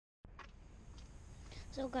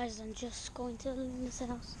So guys, I'm just going to this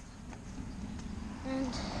house,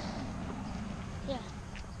 and yeah,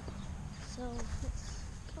 so let's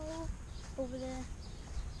go over there.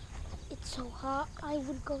 It's so hot. I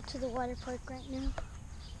would go to the water park right now,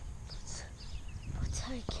 but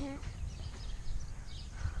I can't.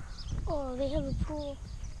 Oh, they have a pool.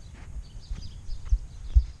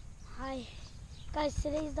 Hi guys,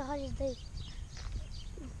 today's the hottest day.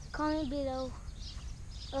 Comment below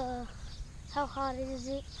how hot is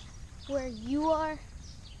it where you are.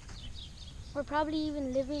 We're probably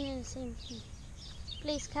even living in the same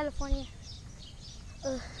place, California.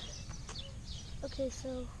 Okay,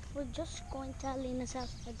 so we're just going to Alina's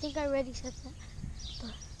house. I think I already said that,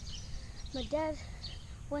 but my dad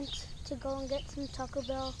went to go and get some Taco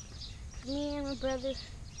Bell, me and my brother.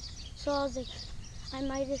 So I was like, I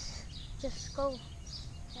might just go,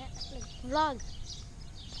 like, vlog.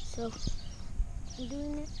 So I'm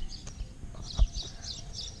doing it.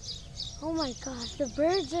 Oh my gosh, the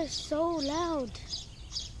birds are so loud.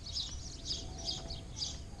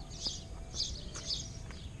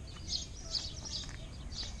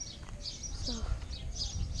 So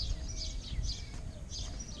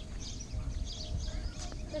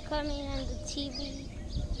they're coming on the TV.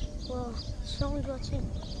 Well, someone's watching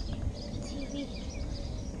TV.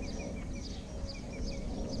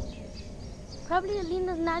 Probably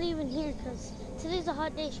Alina's not even here because today's a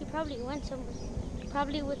hot day. She probably went somewhere.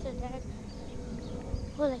 Probably with her dad.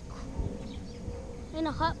 Well, like, in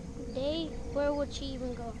a hot day, where would she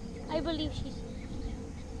even go? I believe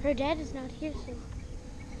her dad is not here, so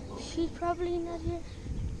she's probably not here.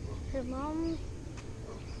 Her mom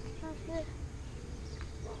not here.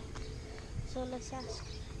 So let's ask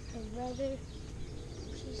her brother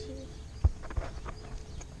if she's here.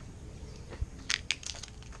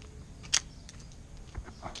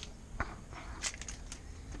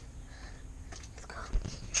 Let's go.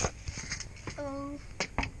 Oh.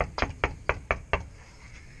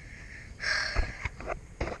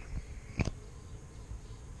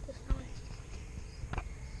 This one.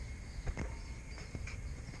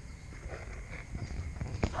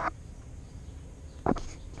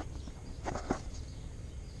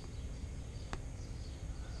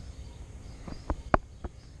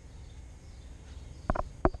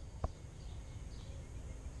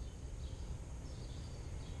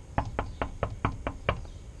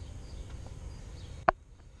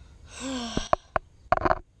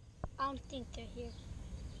 I don't think they're here.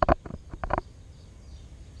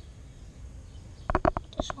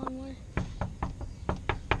 Just one more.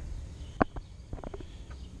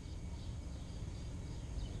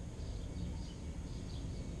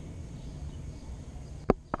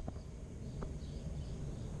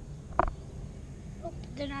 Oh,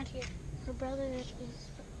 they're not here. Her brother is.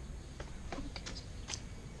 Okay.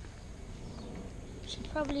 She's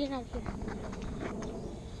probably not here.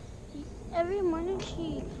 Every morning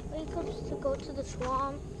she wakes up to go to the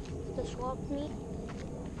swamp meet,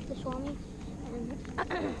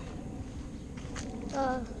 and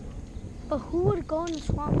but who would go in the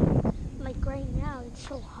swamp like right now? It's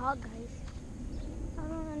so hot, guys. I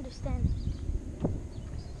don't understand.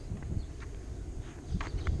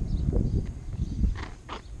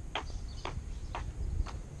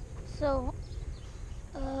 So,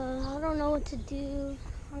 I don't know what to do.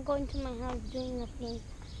 I'm going to my house doing nothing.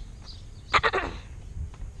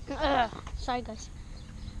 Sorry, guys.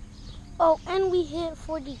 Oh, and we hit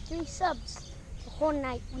 43 subs the whole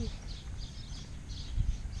night.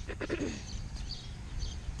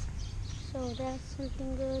 So that's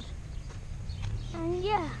something good. And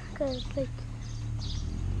yeah, cause like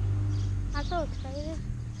I'm so excited.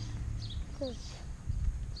 Cause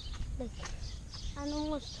like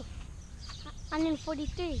I'm in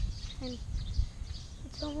 43, and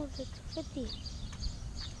it's almost like 50.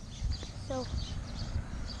 So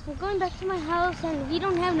I'm going back to my house, and we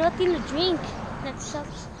don't have nothing to drink. That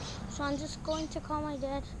sucks. So I'm just going to call my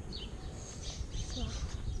dad. So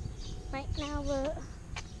right now,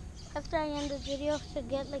 after I end the video, to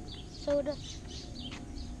get like soda.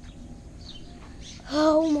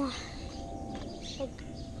 Oh my! Like,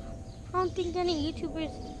 I don't think any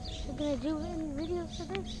YouTubers are gonna do any videos for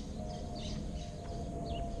this.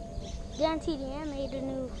 Dan TDM made a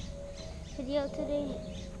new video today.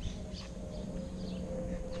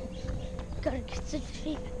 Gotta get 6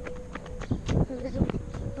 feet.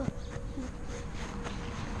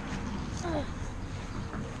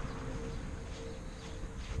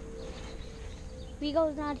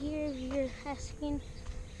 Rigo's not here if you're asking.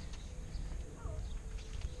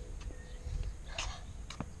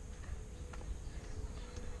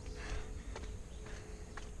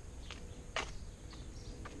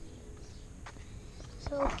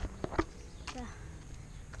 So, yeah.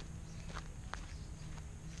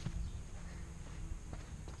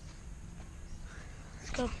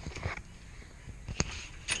 Let's go.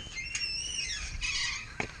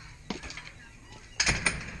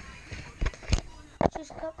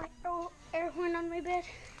 Just got my air horn on my bed.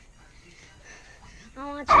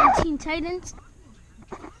 I'm watching Teen Titans.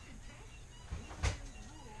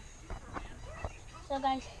 So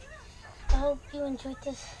guys, I hope you enjoyed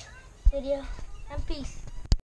this video, and peace.